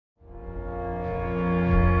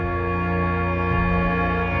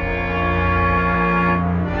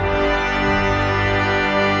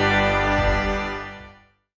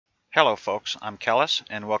Hello folks, I'm Callus,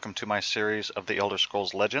 and welcome to my series of the Elder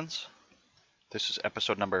Scrolls Legends. This is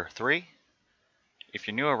episode number 3. If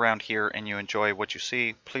you're new around here and you enjoy what you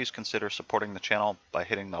see, please consider supporting the channel by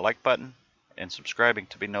hitting the like button and subscribing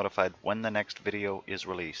to be notified when the next video is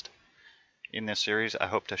released. In this series, I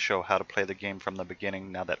hope to show how to play the game from the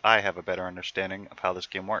beginning now that I have a better understanding of how this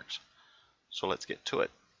game works. So let's get to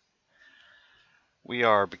it. We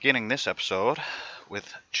are beginning this episode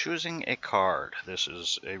with choosing a card. This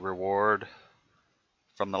is a reward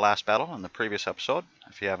from the last battle in the previous episode.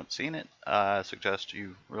 If you haven't seen it, I suggest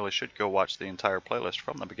you really should go watch the entire playlist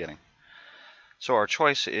from the beginning. So our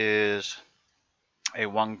choice is a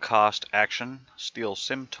one-cost action, Steel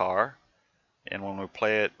Scimitar, and when we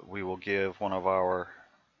play it, we will give one of our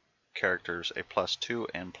characters a +2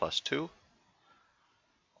 and +2.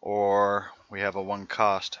 Or we have a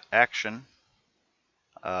one-cost action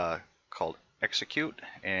called Execute,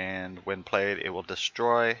 and when played it will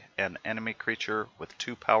destroy an enemy creature with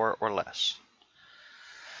 2 power or less.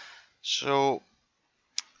 So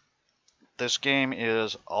this game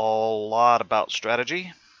is a lot about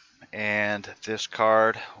strategy, and this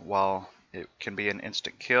card, while it can be an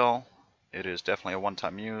instant kill, it is definitely a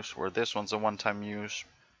one-time use, where this one's a one-time use,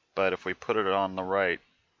 but if we put it on the right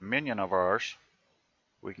minion of ours,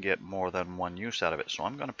 we can get more than one use out of it. So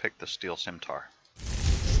I'm going to pick the Steel Scimitar.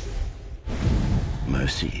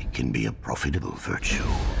 Mercy can be a profitable virtue.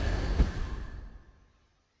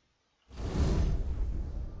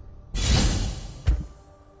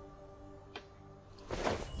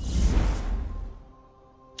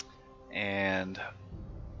 And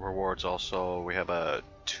rewards also, we have a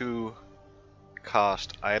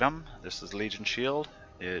 2-cost item. This is Legion Shield.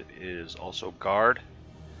 It is also Guard.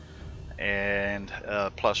 And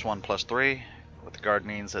 +1/+3. What the Guard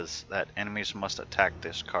means is that enemies must attack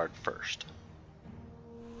this card first.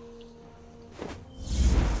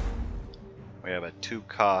 We have a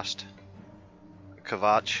 2-cost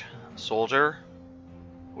Kavach Soldier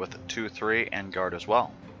with a 2/3 and Guard as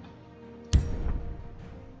well.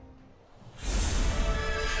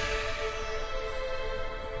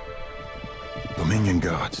 Dominion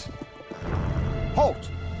guards.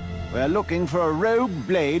 Halt! We're looking for a rogue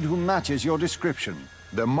blade who matches your description.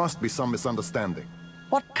 There must be some misunderstanding.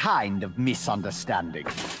 What kind of misunderstanding?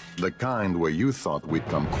 The kind where you thought we'd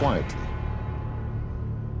come quietly.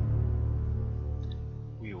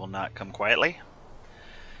 We will not come quietly.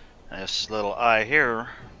 This little eye here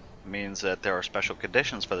means that there are special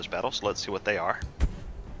conditions for this battle, so let's see what they are.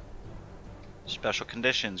 Special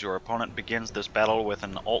conditions. Your opponent begins this battle with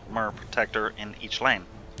an Altmer Protector in each lane.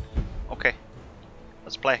 Okay,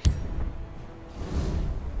 let's play.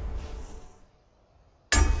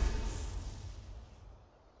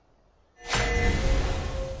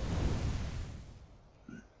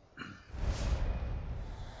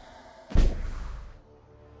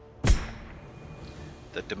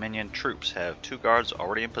 The Dominion troops have 2 guards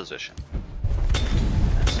already in position.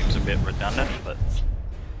 That seems a bit redundant, but...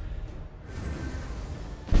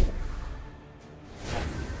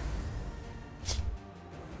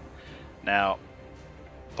 Now,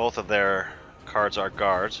 both of their cards are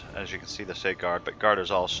guards. As you can see, they say guard, but guard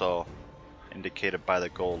is also indicated by the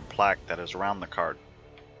gold plaque that is around the card.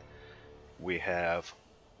 We have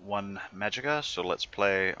 1 Magicka, so let's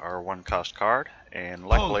play our 1-cost card, and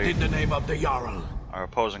luckily in the name of the Jarl. our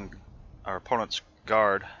opponent's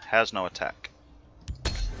guard has no attack.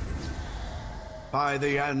 By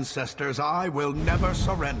the ancestors, I will never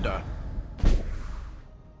surrender.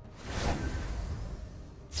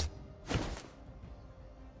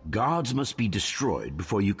 Guards must be destroyed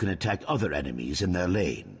before you can attack other enemies in their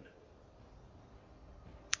lane.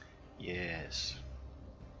 Yes.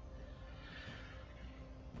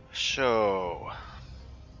 So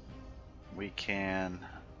we can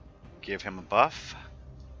give him a buff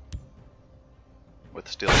with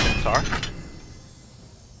Steel Scimitar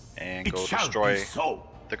and go destroy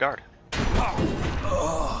the guard.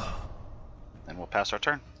 And we'll pass our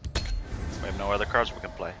turn. We have no other cards we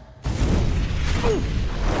can play.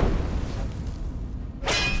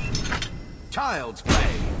 Child's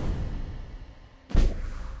play.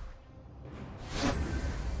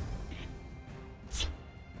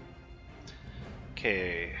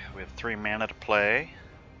 Okay, we have 3 mana to play.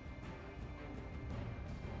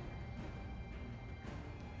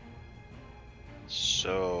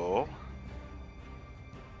 So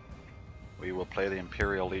we will play the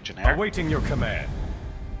Imperial Legionnaire Awaiting your command.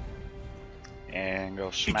 and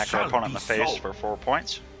go smack our opponent in the face for 4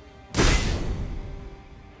 points.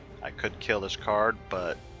 I could kill this card,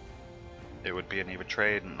 but it would be an even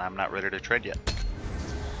trade, and I'm not ready to trade yet.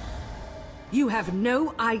 You have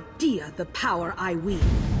no idea the power I wield.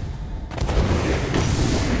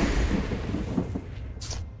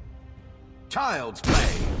 Child's play.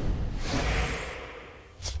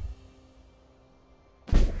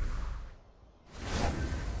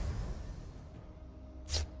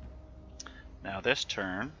 Now this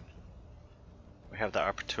turn, we have the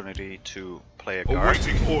opportunity to play a guard.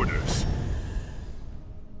 Awaiting orders.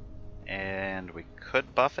 And we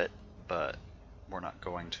could buff it, but we're not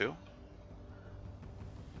going to.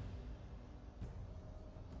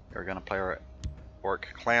 We're gonna play our Orc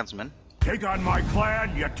Clansman, Take on my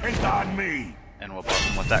clan, you take on me. and we'll buff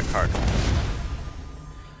him with that card.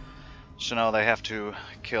 So now they have to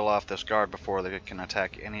kill off this guard before they can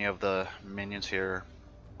attack any of the minions here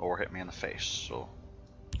or hit me in the face. So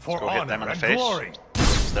For let's go hit honor them in the and face. glory.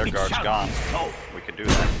 Since their guard's shall gone, be so. we can do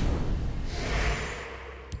that.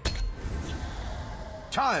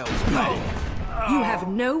 Child's play. You have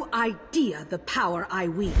no idea the power I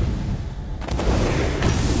wield.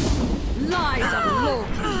 Lies of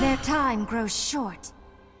Loki. Their time grows short.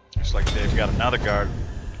 Looks like they've got another guard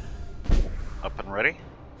up and ready.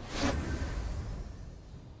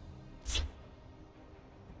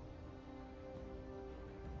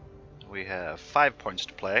 We have 5 points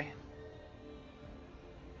to play.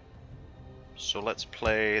 So let's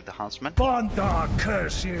play the Huntsman. Bondar,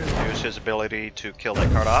 curse you. Use his ability to kill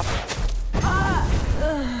that card off.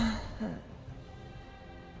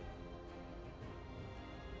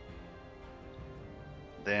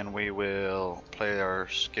 Then we will play our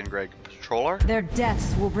Skin Greg Patroller. Their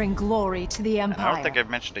deaths will bring glory to the And Empire. I don't think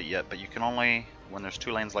I've mentioned it yet, but you can only, when there's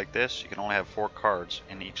 2 lanes like this, you can only have 4 cards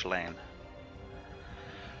in each lane.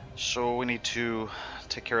 So we need to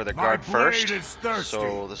take care of the guard first.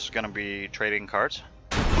 So this is going to be trading cards.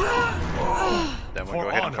 Then we'll go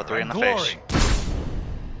hit him for 3 in the face.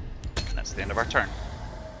 And that's the end of our turn.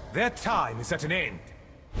 Their time is at an end.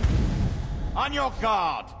 On your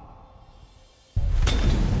guard.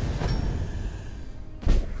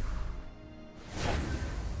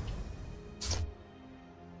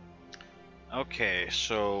 Okay,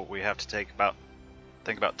 so we have to think about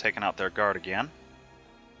taking out their guard again.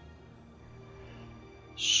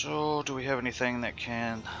 So do we have anything that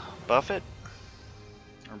can buff it?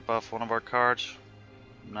 Or buff one of our cards?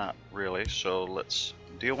 Not really, so let's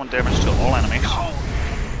deal 1 damage to all enemies.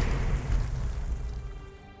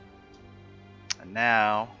 And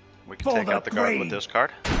now we can take out the guard with this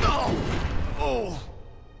card.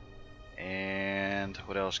 And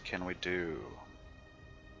what else can we do?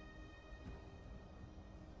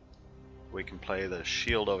 We can play the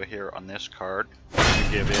shield over here on this card to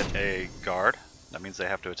give it a guard. That means they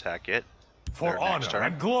have to attack it. For honor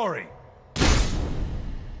and glory.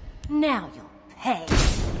 Now you'll pay.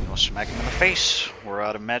 And we'll smack him in the face. We're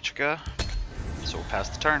out of Magicka, so we'll pass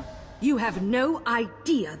the turn. You have no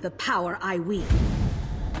idea the power I wield.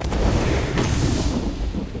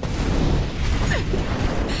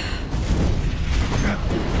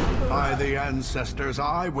 By the ancestors,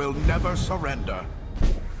 I will never surrender.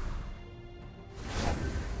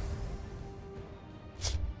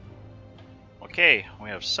 Okay, we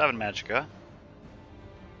have 7 Magicka.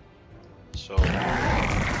 So we'll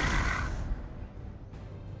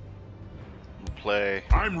play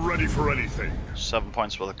I'm ready for anything. 7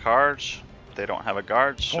 points for the cards. They don't have a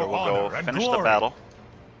guard, so For we'll go honor and finish the glory. battle.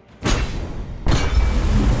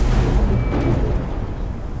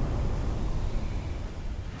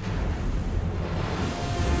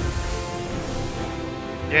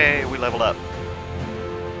 Yay, we leveled up.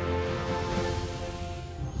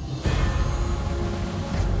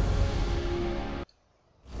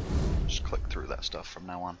 Just click through that stuff from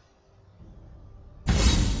now on.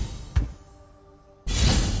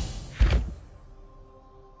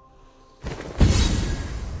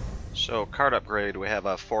 So, card upgrade, we have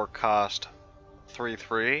a 4-cost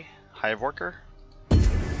 3/3 Hive Worker.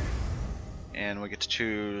 And we get to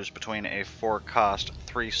choose between a 4-cost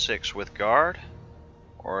 3/6 with Guard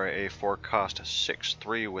or a 4-cost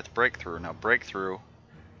 6/3 with Breakthrough. Now, Breakthrough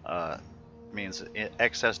means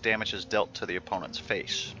excess damage is dealt to the opponent's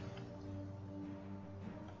face.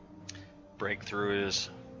 Breakthrough is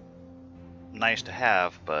nice to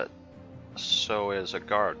have, but so is a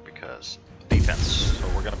Guard because defense. So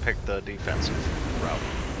we're going to pick the defensive route.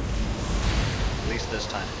 At least this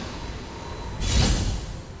time.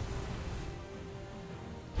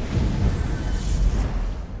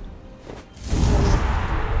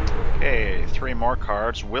 Okay, 3 more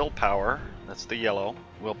cards. Willpower, that's the yellow.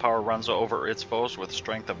 Willpower runs over its foes with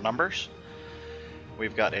strength of numbers.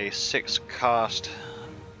 We've got a 6-cost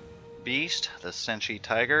beast, the Senshi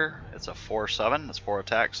Tiger. It's a 4/7, it's 4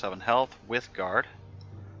 attack, 7 health with guard.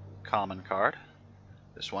 Common card.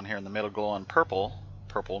 This one here in the middle glowing purple.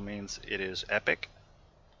 Purple means it is epic.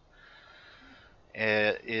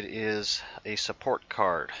 It is a support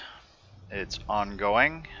card. It's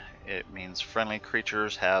ongoing. It means friendly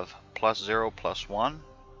creatures have +0/+1.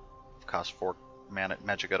 Costs 4 mana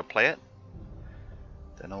magicka to play it.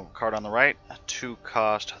 Then the card on the right, a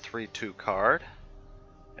 2-cost 3/2 card.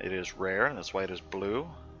 It is rare, that's why it is blue.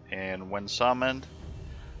 And when summoned,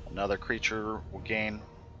 another creature will gain.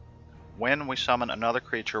 When we summon another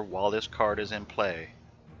creature while this card is in play,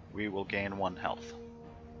 we will gain 1 health.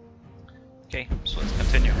 Okay, so let's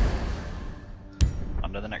continue.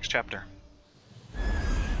 On to the next chapter.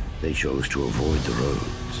 They chose to avoid the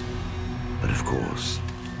roads. But of course,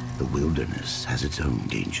 the wilderness has its own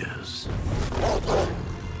dangers.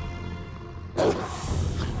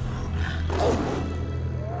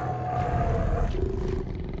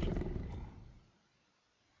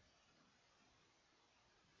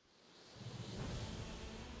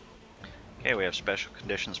 Okay, we have special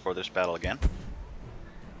conditions for this battle again.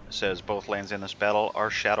 It says both lanes in this battle are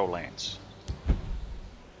shadow lanes.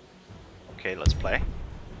 Okay, let's play.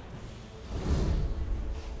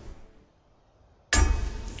 The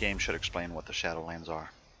game should explain what the shadow lanes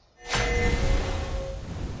are.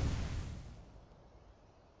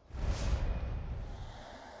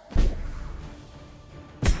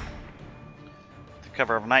 The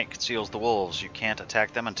cover of night conceals the wolves. You can't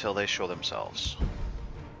attack them until they show themselves.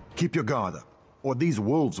 Keep your guard up, or these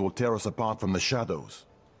wolves will tear us apart from the shadows.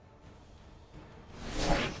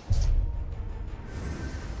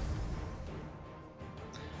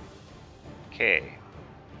 Okay.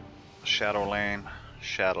 Shadow lane,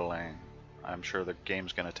 shadow lane. I'm sure the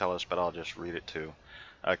game's going to tell us, but I'll just read it too.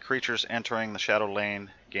 Creatures entering the shadow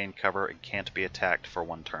lane gain cover and can't be attacked for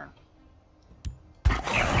 1 turn.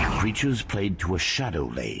 Creatures played to a shadow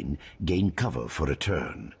lane gain cover for a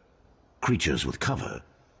turn. Creatures with cover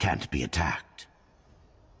can't be attacked.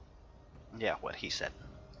 Yeah, what he said.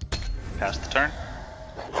 Pass the turn.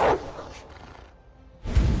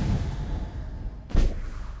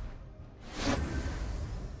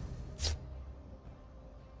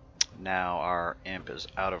 Now our imp is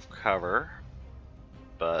out of cover,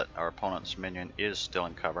 but our opponent's minion is still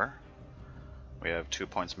in cover. We have 2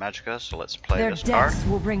 points magicka, so let's play Their this card. deaths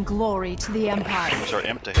will bring glory to the Empire. Use our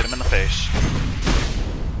imp to hit him in the face.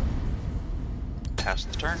 Pass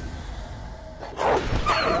the turn.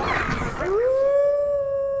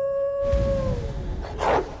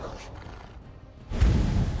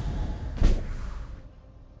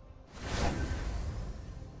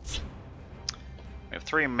 We have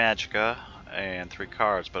 3 magicka and 3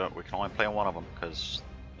 cards, but we can only play 1 of them because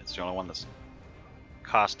it's the only one that's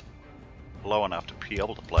cost low enough to be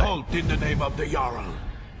able to play. Halt in the name of the Jarl.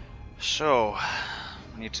 So,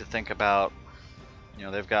 we need to think about, you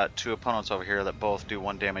know, they've got 2 opponents over here that both do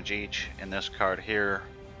 1 damage each, and this card here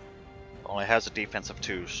only has a defense of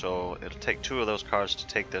 2, so it'll take 2 of those cards to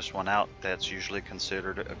take this one out. That's usually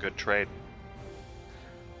considered a good trade.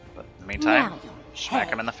 But in the meantime, smack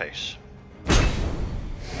him in the face.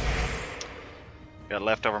 Got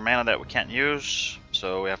leftover mana that we can't use,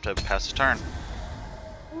 so we have to pass the turn.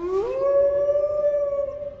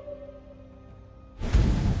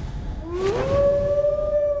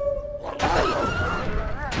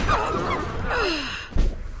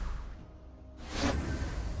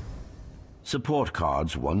 Support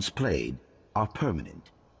cards once played are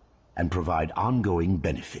permanent and provide ongoing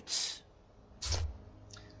benefits.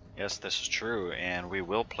 Yes, this is true, and we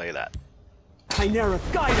will play that. Chimera,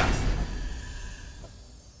 guide us!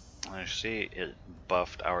 As you see, it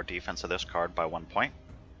buffed our defense of this card by 1 point.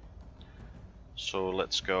 So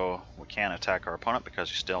let's go. We can't attack our opponent because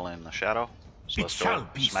he's still in the shadow. So let's go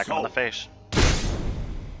smack him in the face.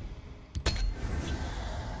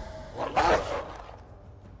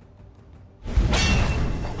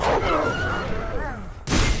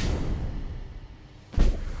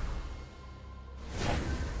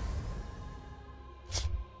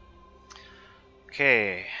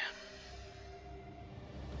 Okay.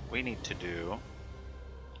 We need to do,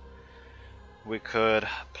 we could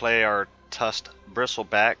play our Tusked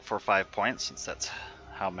Bristleback for 5 points, since that's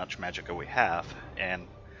how much magicka we have, and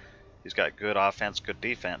he's got good offense, good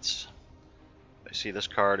defense. You see this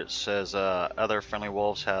card, it says other friendly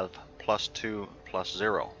wolves have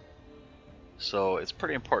 +2/+0, so it's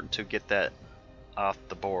pretty important to get that off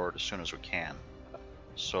the board as soon as we can.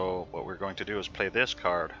 So what we're going to do is play this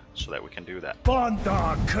card so that we can do that.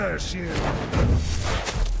 Bondar, curse you!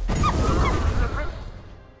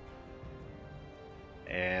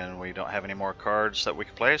 And we don't have any more cards that we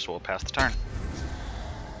can play, so we'll pass the turn.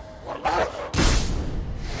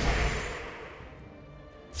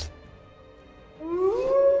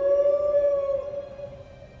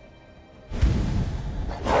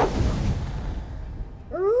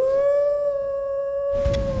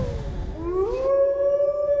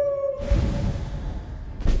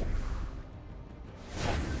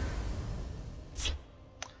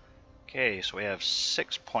 Okay, so we have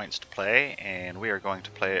 6 points to play, and we are going to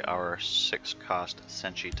play our 6-cost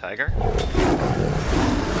Senshi Tiger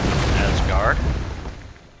as guard.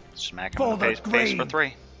 Smack him in the face for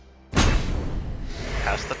 3.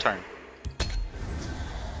 Pass the turn.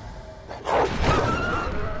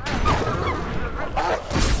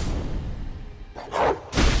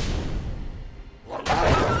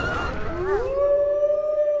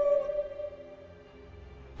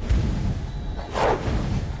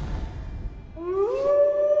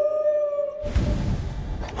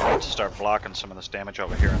 To start blocking some of this damage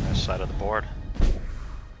over here on this side of the board.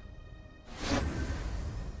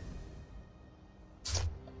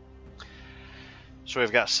 So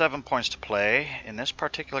we've got 7 points to play, and this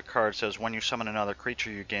particular card says when you summon another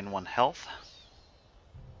creature you gain 1 health.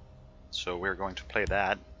 So we're going to play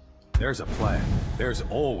that. There's a plan. There's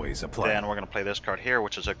always a plan. Then we're going to play this card here,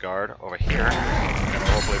 which is a guard over here, and it'll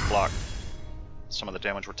hopefully block some of the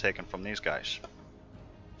damage we're taking from these guys.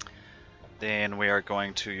 Then we are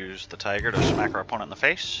going to use the Tiger to smack our opponent in the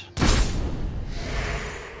face.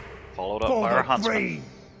 Followed up by our Huntsman.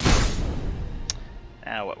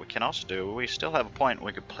 Now what we can also do, we still have a point,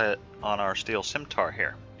 we could play it on our Steel Scimitar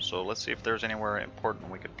here. So let's see if there's anywhere important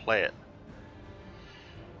we could play it.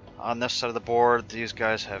 On this side of the board, these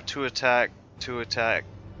guys have 2 attack, 2 attack,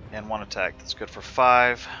 and 1 attack. That's good for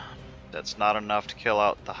 5. That's not enough to kill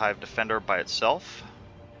out the Hive Defender by itself.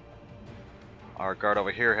 Our guard over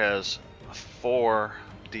here has 4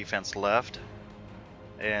 defense left,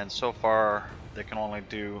 and so far they can only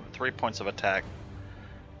do 3 points of attack.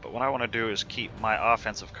 But what I want to do is keep my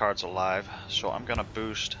offensive cards alive, so I'm going to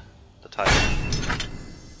boost the Tiger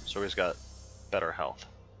so he's got better health.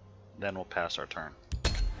 Then we'll pass our turn.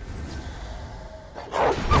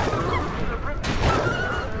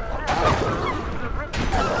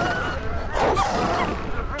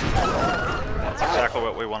 That's exactly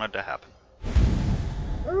what we wanted to happen.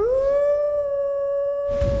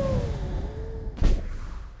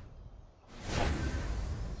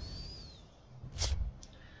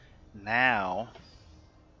 Now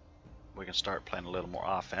we can start playing a little more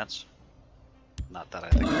offense. Not that I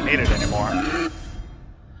think we need it anymore.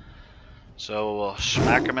 So we'll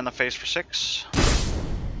smack him in the face for 6.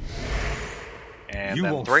 And you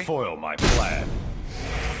then won't 3. foil my plan.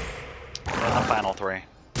 And the final 3.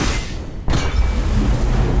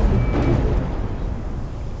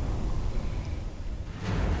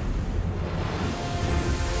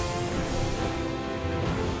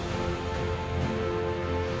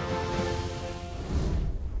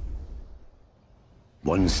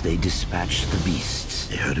 Once they dispatched the beasts,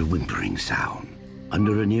 they heard a whimpering sound.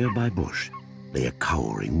 Under a nearby bush lay a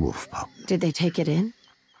cowering wolf pup. Did they take it in?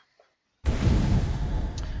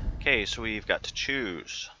 Okay, so we've got to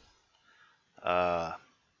choose a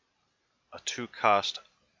 2-cost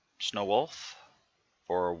Snow Wolf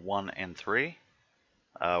for 1 and 3.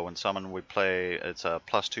 When summoned, we play, it's a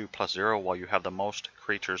 +2/+0 while you have the most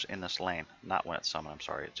creatures in this lane. Not when it's summoned, I'm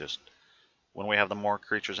sorry. It's just when we have the more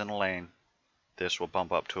creatures in the lane, this will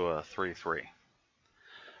bump up to a 3/3.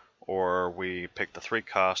 Or we pick the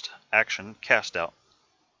 3-cost action, Cast Out.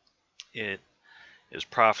 It is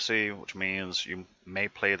Prophecy, which means you may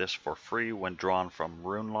play this for free when drawn from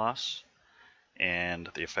Rune Loss. And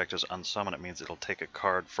the effect is unsummon. It means it'll take a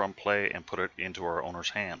card from play and put it into our owner's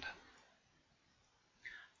hand.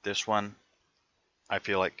 This one, I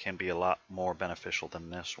feel like, can be a lot more beneficial than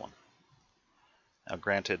this one. Now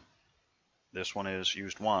granted, this one is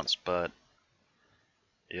used once, but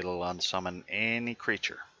it'll unsummon any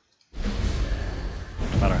creature,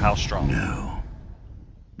 no matter how strong. No.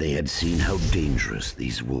 They had seen how dangerous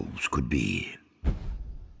these wolves could be.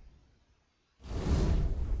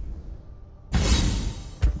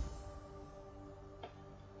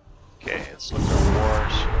 Okay, let's look at our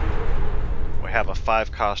wars. We have a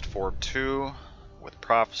 5-cost for 2 with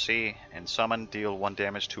Prophecy and Summon. Deal 1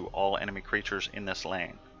 damage to all enemy creatures in this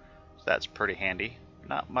lane. So that's pretty handy.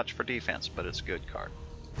 Not much for defense, but it's a good card.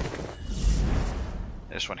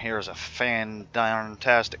 This one here is a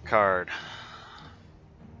fantastic card.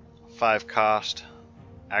 5-cost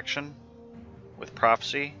action with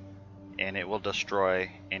Prophecy, and it will destroy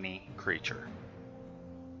any creature.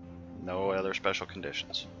 No other special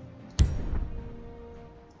conditions.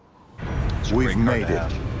 We've made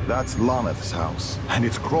it. That's Laneth's house, and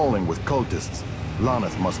it's crawling with cultists.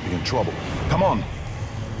 Laneth must be in trouble. Come on!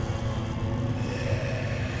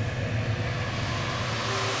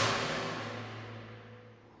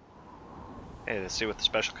 Okay, let's see what the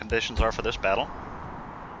special conditions are for this battle.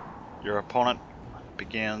 Your opponent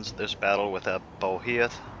begins this battle with a Boethia,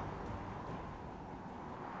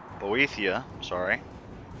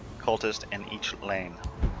 cultist in each lane.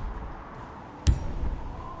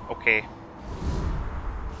 Okay.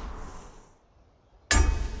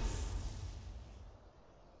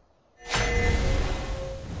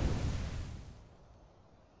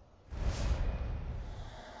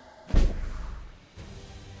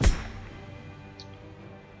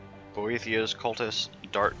 Boethia's cultists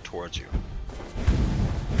dart towards you.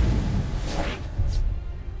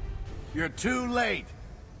 You're too late.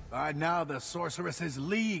 By now the sorceress is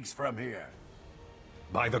leagues from here.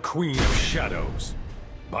 By the Queen of Shadows.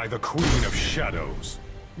 By the Queen of Shadows.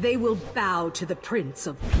 They will bow to the Prince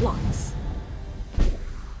of Plots.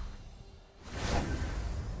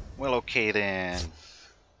 Well, okay then.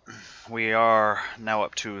 We are now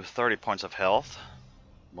up to 30 points of health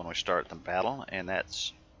when we start the battle, and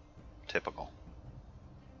that's typical.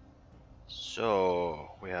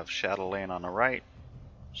 So we have Shadow Lane on the right,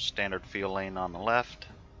 Standard Field Lane on the left.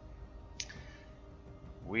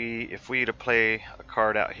 If we to play a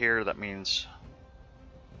card out here, that means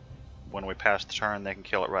when we pass the turn, they can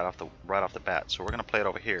kill it right off the bat. So we're gonna play it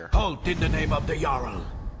over here, Halt in the name of the Jarl.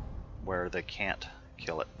 where they can't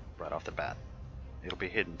kill it right off the bat. It'll be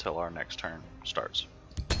hidden until our next turn starts.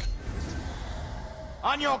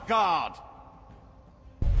 On your guard.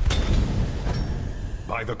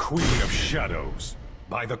 By the Queen of Shadows.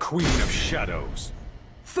 By the Queen of Shadows.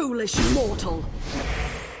 Foolish mortal!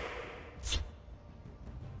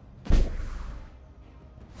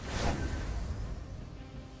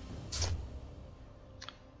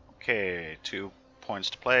 Okay, 2 points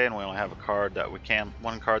to play, and we only have one card that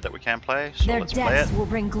we can play. So Their let's play it. deaths will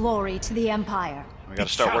bring glory to the Empire. We got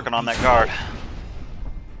to start working on that guard.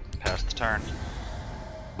 Pass the turn.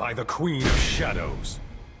 By the Queen of Shadows.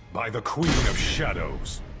 By the Queen of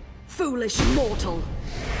Shadows. Foolish mortal!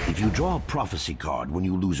 If you draw a prophecy card when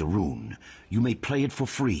you lose a rune, you may play it for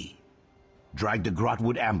free. Drag the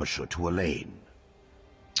Grotwood Ambusher to a lane.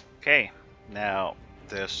 Okay, now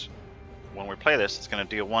when we play this, it's going to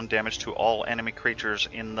deal 1 damage to all enemy creatures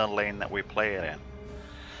in the lane that we play it in.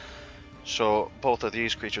 So both of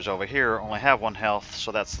these creatures over here only have 1 health,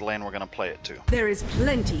 so that's the lane we're going to play it to. There is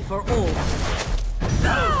plenty for all.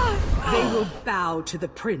 They will bow to the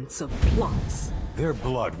Prince of Plots. Their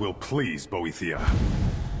blood will please Boethia.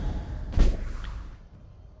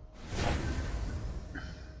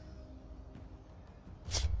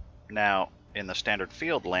 Now, in the standard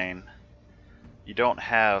field lane, you don't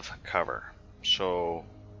have cover, so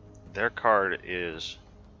their card is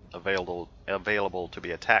available to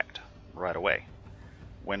be attacked right away.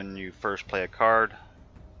 When you first play a card,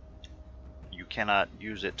 you cannot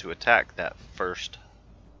use it to attack that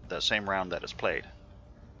same round that is played.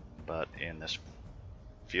 But in this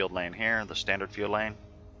field lane here, the standard field lane,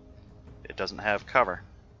 it doesn't have cover.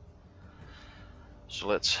 So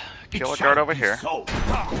let's kill a card over here.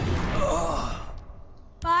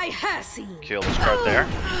 I Hersey! Kill this card there.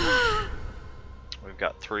 We've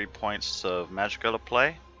got 3 points of Magicka to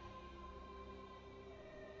play.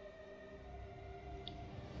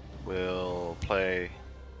 We'll play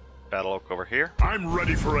Battle Oak over here I'm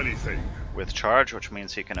ready for anything. with charge, which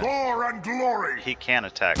means he can And glory.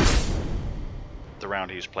 attack the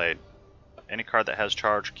round he's played. Any card that has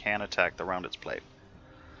charge can attack the round it's played.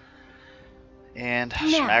 And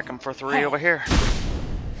smack him for 3 over here.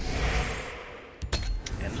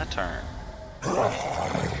 In the turn.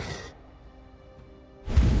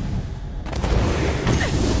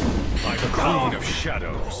 By the Queen of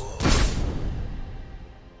Shadows.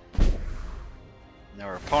 Now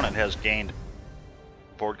our opponent has gained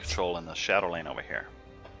board control in the shadow lane over here.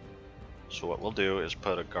 So what we'll do is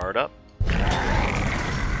put a guard up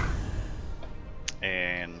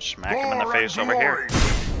and smack him in the face over here.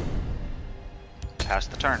 Pass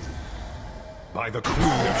the turn. By the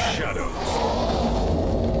Queen of Shadows.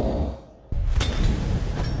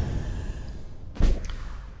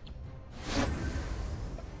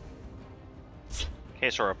 Okay,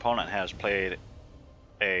 so our opponent has played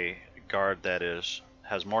a guard that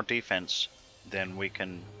has more defense than we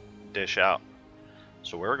can dish out.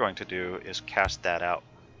 So what we're going to do is cast that out.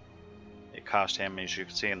 It cost him, as you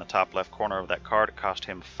can see in the top left corner of that card, it cost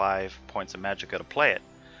him 5 points of Magicka to play it.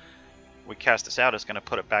 We cast this out, it's going to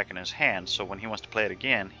put it back in his hand, so when he wants to play it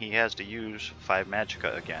again, he has to use 5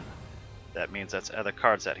 Magicka again. That means that's other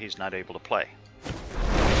cards that he's not able to play.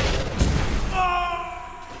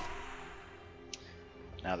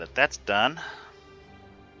 Now that that's done,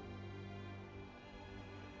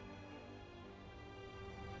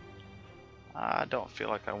 I don't feel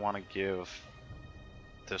like I want to give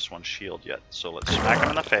this one shield yet, so let's smack him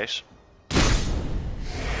in the face.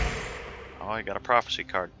 Oh, he got a prophecy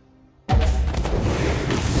card.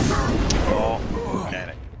 Oh, dang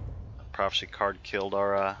it. Prophecy card killed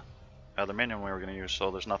our other minion we were going to use,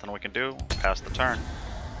 so there's nothing we can do. Pass the turn.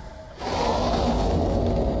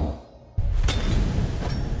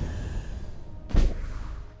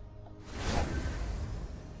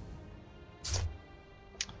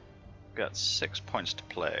 Got 6 points to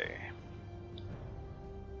play.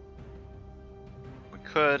 We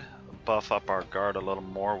could buff up our guard a little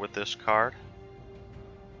more with this card.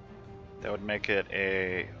 That would make it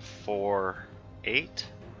a 4-8.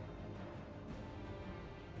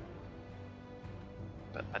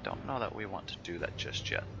 But I don't know that we want to do that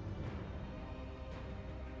just yet.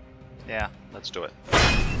 Yeah, let's do it.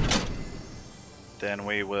 Then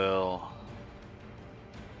we will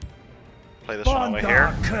play this one over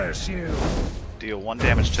here. Curse you! Deal 1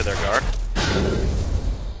 damage to their guard.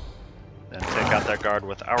 Then take out their guard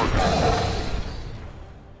with our guard.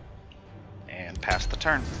 And pass the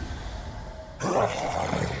turn. The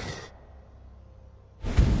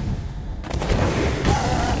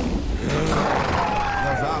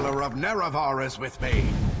valor of Nerevar is with me.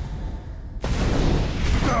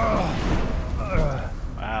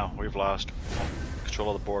 Wow, we've lost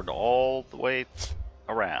control of the board all the way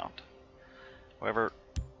around. However,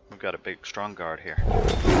 we've got a big, strong guard here.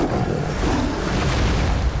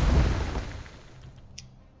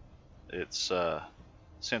 It's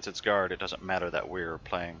since it's guard, it doesn't matter that we're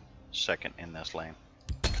playing second in this lane.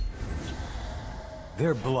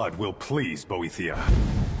 Their blood will please Boethia.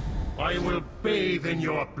 I will bathe in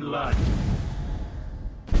your blood.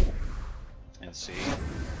 And see,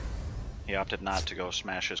 he opted not to go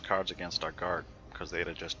smash his cards against our guard because they'd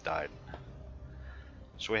have just died.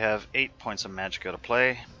 So we have 8 points of magicka to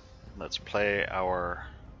play. Let's play our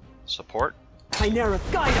support. Chimera,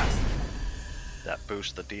 guide us! That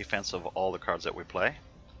boosts the defense of all the cards that we play.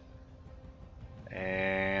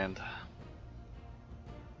 And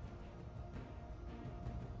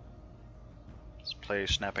let's play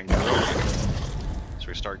Snapping Drill. So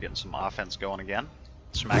we start getting some offense going again.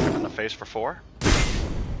 Smack him in the face for 4.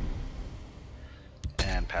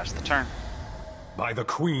 And pass the turn. By the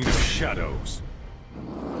Queen of Shadows.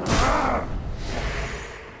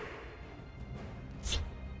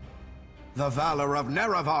 The valor of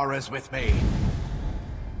Nerevar is with me.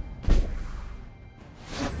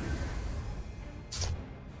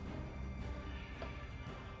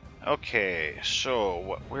 Okay, so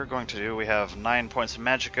what we're going to do, we have 9 points of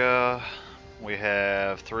magicka. We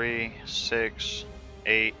have 3, 6,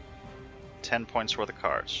 8, 10 points worth of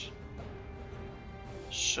cards.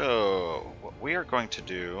 So what we are going to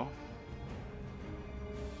do,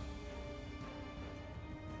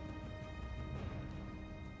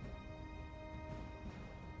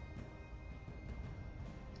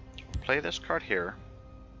 play this card here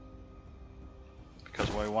because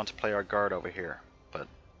we want to play our guard over here. But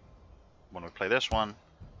when we play this one, it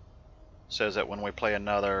says that when we play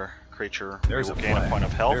another creature, we will gain a point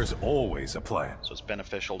of health. There's always a plan. So it's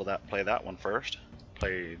beneficial to play that one first.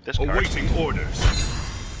 Play this card. Awaiting orders.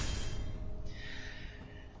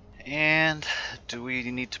 And do we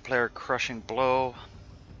need to play our Crushing Blow?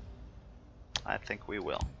 I think we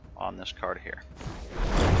will on this card here.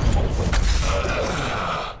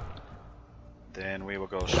 Then we will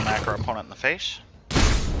go smack our opponent in the face.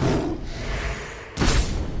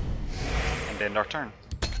 And end our turn.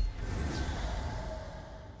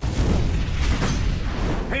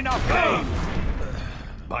 Enough pain!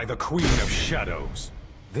 By the Queen of Shadows.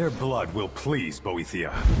 Their blood will please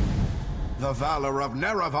Boethia. The valor of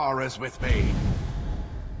Nerevar is with me.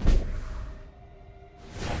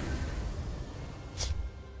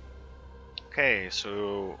 Okay,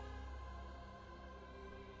 so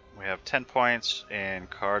we have 10 points and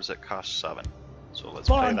cards that cost 7. So let's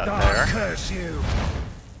play that there. Curse you!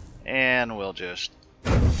 And we'll just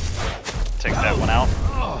take that one out.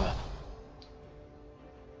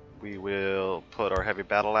 We will put our heavy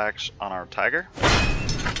battle axe on our tiger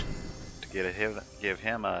to give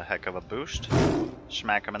him a heck of a boost.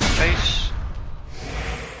 Smack him in the face.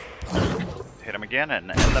 Hit him again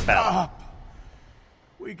and end the battle. Stop.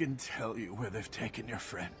 We can tell you where they've taken your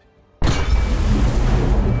friend.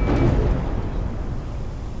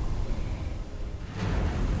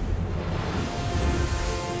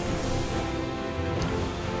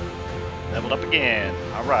 Leveled up again.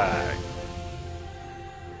 Alright.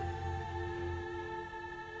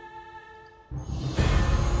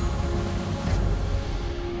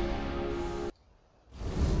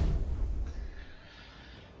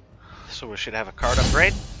 So we should have a card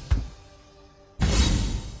upgrade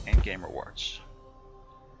and game rewards.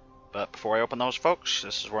 But before I open those, folks,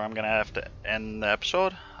 this is where I'm going to have to end the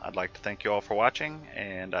episode. I'd like to thank you all for watching,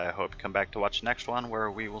 and I hope you come back to watch the next one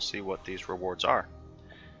where we will see what these rewards are.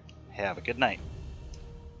 Have a good night.